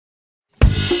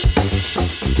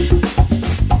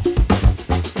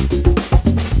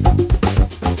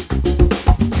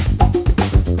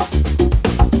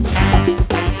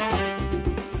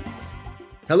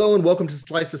Hello and welcome to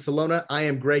Slice of Salona. I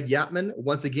am Greg Yapman.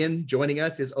 Once again, joining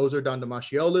us is Ozer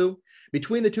Dandamashiolu.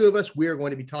 Between the two of us, we are going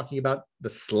to be talking about the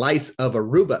slice of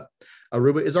Aruba.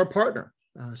 Aruba is our partner.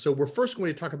 So we're first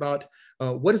going to talk about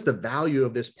what is the value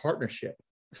of this partnership.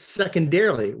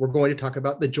 Secondarily, we're going to talk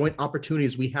about the joint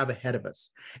opportunities we have ahead of us.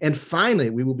 And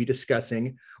finally, we will be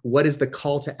discussing what is the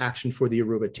call to action for the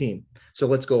Aruba team. So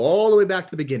let's go all the way back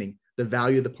to the beginning, the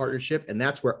value of the partnership, and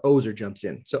that's where Ozer jumps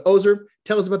in. So Ozer,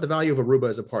 tell us about the value of Aruba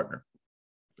as a partner.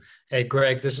 Hey,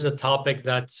 Greg, this is a topic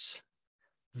that's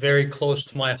very close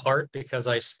to my heart because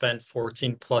I spent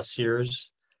 14 plus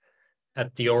years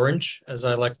at the Orange, as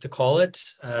I like to call it,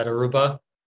 at Aruba.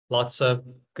 Lots of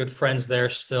good friends there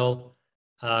still.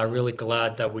 Really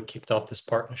glad that we kicked off this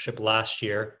partnership last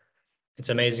year. It's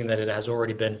amazing that it has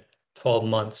already been 12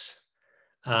 months.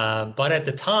 But at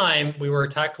the time, we were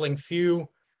tackling few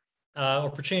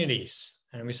opportunities.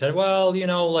 And we said, well,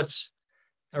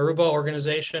 Aruba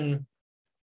organization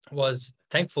was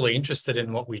thankfully interested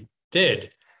in what we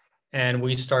did. And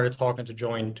we started talking to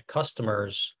joint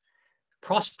customers,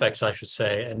 prospects, I should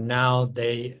say. And now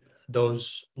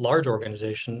those large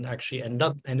organizations actually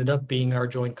ended up being our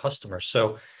joint customers.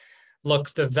 So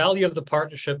look, the value of the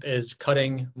partnership is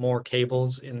cutting more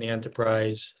cables in the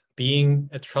enterprise, being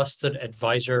a trusted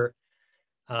advisor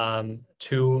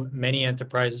to many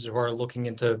enterprises who are looking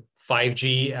into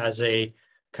 5G as a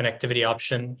connectivity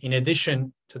option, in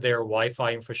addition to their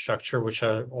Wi-Fi infrastructure, which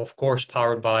are, of course,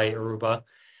 powered by Aruba.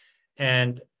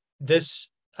 And this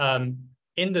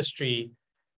industry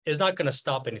is not going to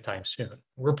stop anytime soon.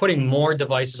 We're putting more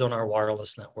devices on our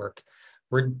wireless network.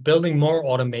 We're building more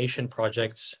automation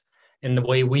projects in the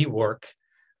way we work.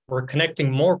 We're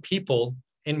connecting more people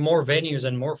in more venues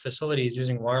and more facilities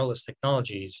using wireless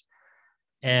technologies.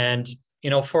 And,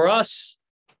 for us,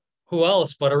 who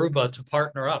else but Aruba to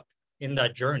partner up in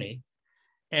that journey?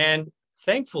 And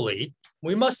thankfully,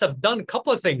 we must have done a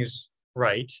couple of things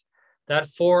right, that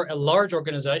for a large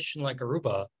organization like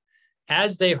Aruba,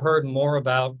 as they heard more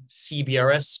about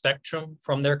CBRS spectrum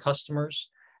from their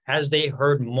customers, as they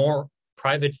heard more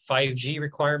private 5G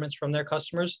requirements from their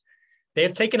customers, they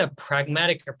have taken a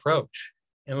pragmatic approach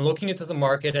in looking into the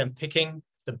market and picking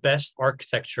the best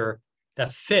architecture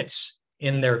that fits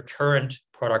in their current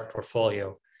product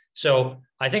portfolio. So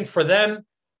I think for them,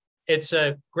 it's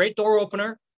a great door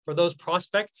opener for those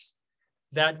prospects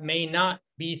that may not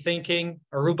be thinking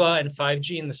Aruba and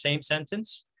 5G in the same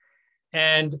sentence.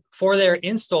 And for their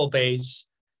install base,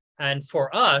 and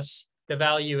for us, the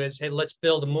value is, hey, let's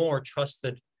build more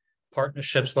trusted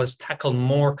partnerships. Let's tackle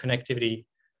more connectivity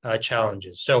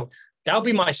challenges. So that'll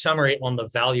be my summary on the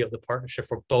value of the partnership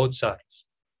for both sides.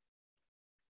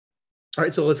 All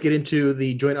right, so let's get into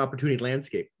the joint opportunity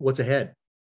landscape. What's ahead?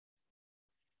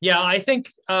 Yeah, I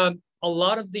think a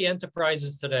lot of the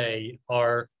enterprises today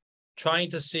are trying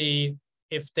to see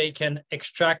if they can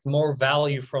extract more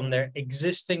value from their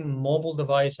existing mobile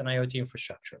device and IoT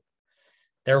infrastructure.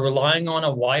 They're relying on a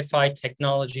Wi-Fi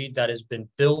technology that has been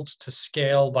built to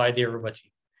scale by the Aruba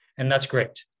team, and that's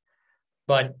great.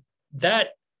 But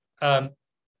that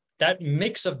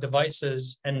mix of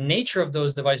devices and nature of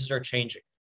those devices are changing.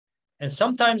 And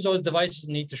sometimes those devices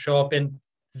need to show up in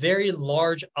very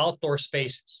large outdoor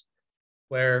spaces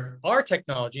where our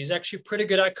technology is actually pretty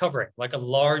good at covering, like a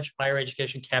large higher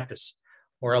education campus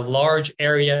or a large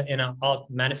area in a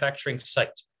manufacturing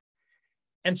site.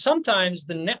 And sometimes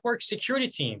the network security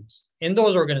teams in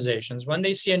those organizations, when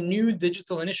they see a new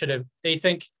digital initiative, they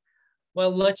think, well,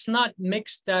 let's not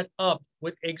mix that up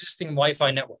with existing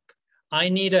Wi-Fi network. I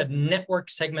need a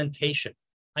network segmentation.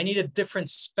 I need a different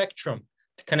spectrum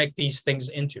to connect these things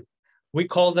into. We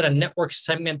call that a network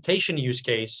segmentation use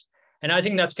case. And I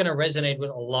think that's going to resonate with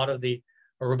a lot of the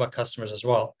Aruba customers as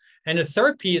well. And the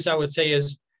third piece I would say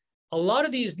is a lot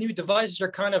of these new devices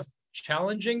are kind of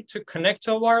challenging to connect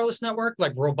to a wireless network,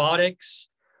 like robotics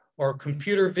or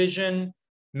computer vision,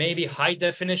 maybe high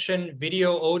definition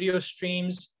video audio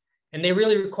streams. And they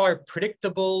really require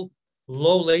predictable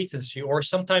low latency, or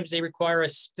sometimes they require a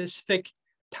specific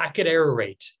packet error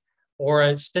rate or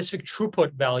a specific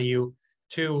throughput value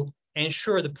to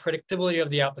ensure the predictability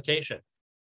of the application.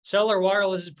 Cellular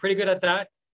wireless is pretty good at that.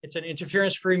 It's an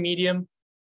interference-free medium,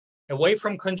 away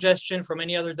from congestion from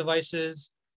any other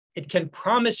devices. It can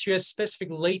promise you a specific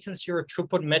latency or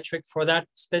throughput metric for that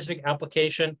specific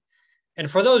application. And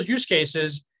for those use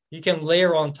cases, you can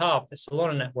layer on top the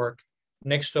Salona network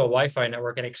next to a Wi-Fi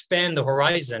network and expand the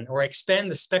horizon or expand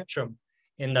the spectrum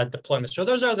in that deployment. So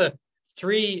those are the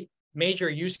three major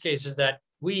use cases that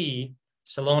we,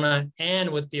 Salona, and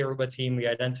with the Aruba team, we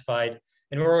identified,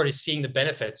 and we're already seeing the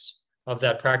benefits of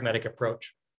that pragmatic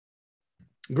approach.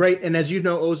 Great. And as you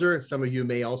know, Ozer, some of you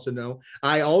may also know,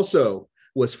 I also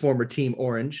was former Team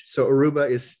Orange. So Aruba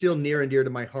is still near and dear to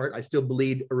my heart. I still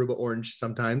bleed Aruba Orange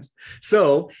sometimes.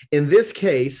 So in this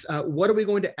case, what are we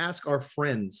going to ask our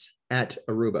friends at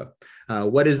Aruba?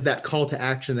 What is that call to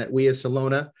action that we as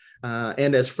Salona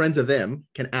and as friends of them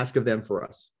can ask of them for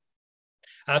us?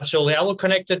 Absolutely. I will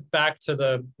connect it back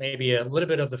to maybe a little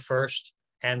bit of the first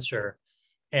answer.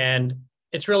 And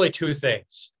it's really two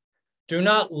things. Do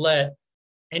not let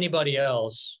anybody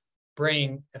else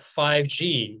bring a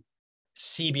 5G,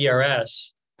 CBRS,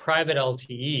 private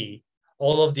LTE,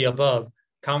 all of the above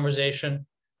conversation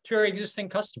to your existing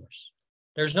customers.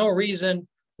 There's no reason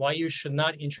why you should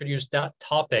not introduce that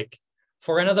topic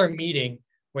for another meeting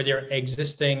with your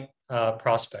existing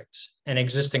prospects and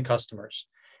existing customers.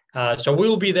 So we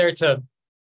will be there to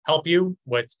help you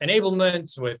with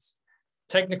enablement, with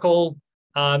technical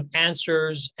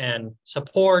answers and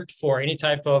support for any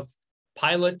type of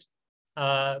pilots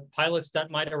that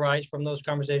might arise from those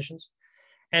conversations.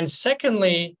 And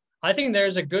secondly, I think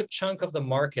there's a good chunk of the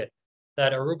market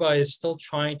that Aruba is still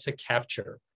trying to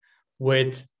capture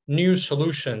with new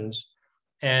solutions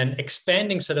and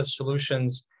expanding set of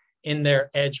solutions in their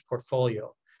Edge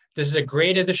portfolio. This is a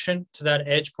great addition to that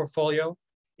Edge portfolio.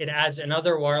 It adds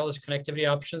another wireless connectivity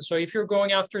option. So if you're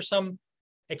going after some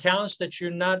accounts that you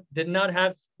did not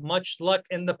have much luck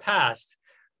in the past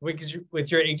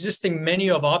with your existing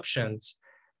menu of options,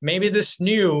 maybe this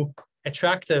new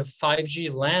attractive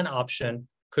 5G LAN option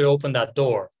could open that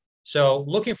door. So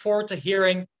looking forward to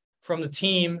hearing from the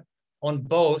team on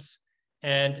both.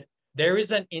 And there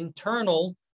is an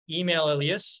internal email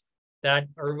alias that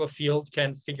Aruba Field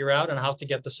can figure out on how to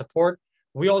get the support.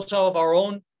 We also have our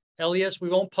own alias. We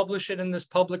won't publish it in this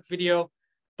public video,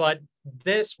 but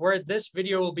where this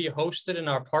video will be hosted in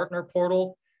our partner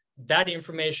portal, that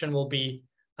information will be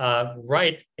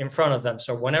right in front of them.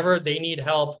 So whenever they need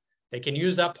help, they can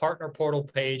use that partner portal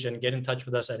page and get in touch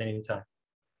with us at any time.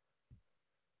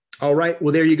 All right.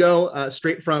 Well, there you go.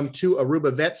 Straight from two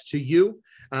Aruba vets to you.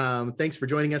 Thanks for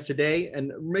joining us today.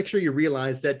 And make sure you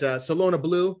realize that Salona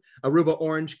Blue, Aruba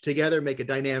Orange together make a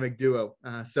dynamic duo.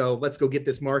 So let's go get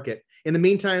this market. In the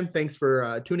meantime, thanks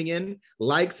for tuning in.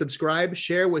 Like, subscribe,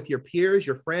 share with your peers,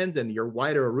 your friends, and your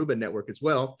wider Aruba network as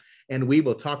well. And we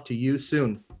will talk to you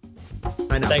soon.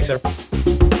 Bye now. Thanks, everyone.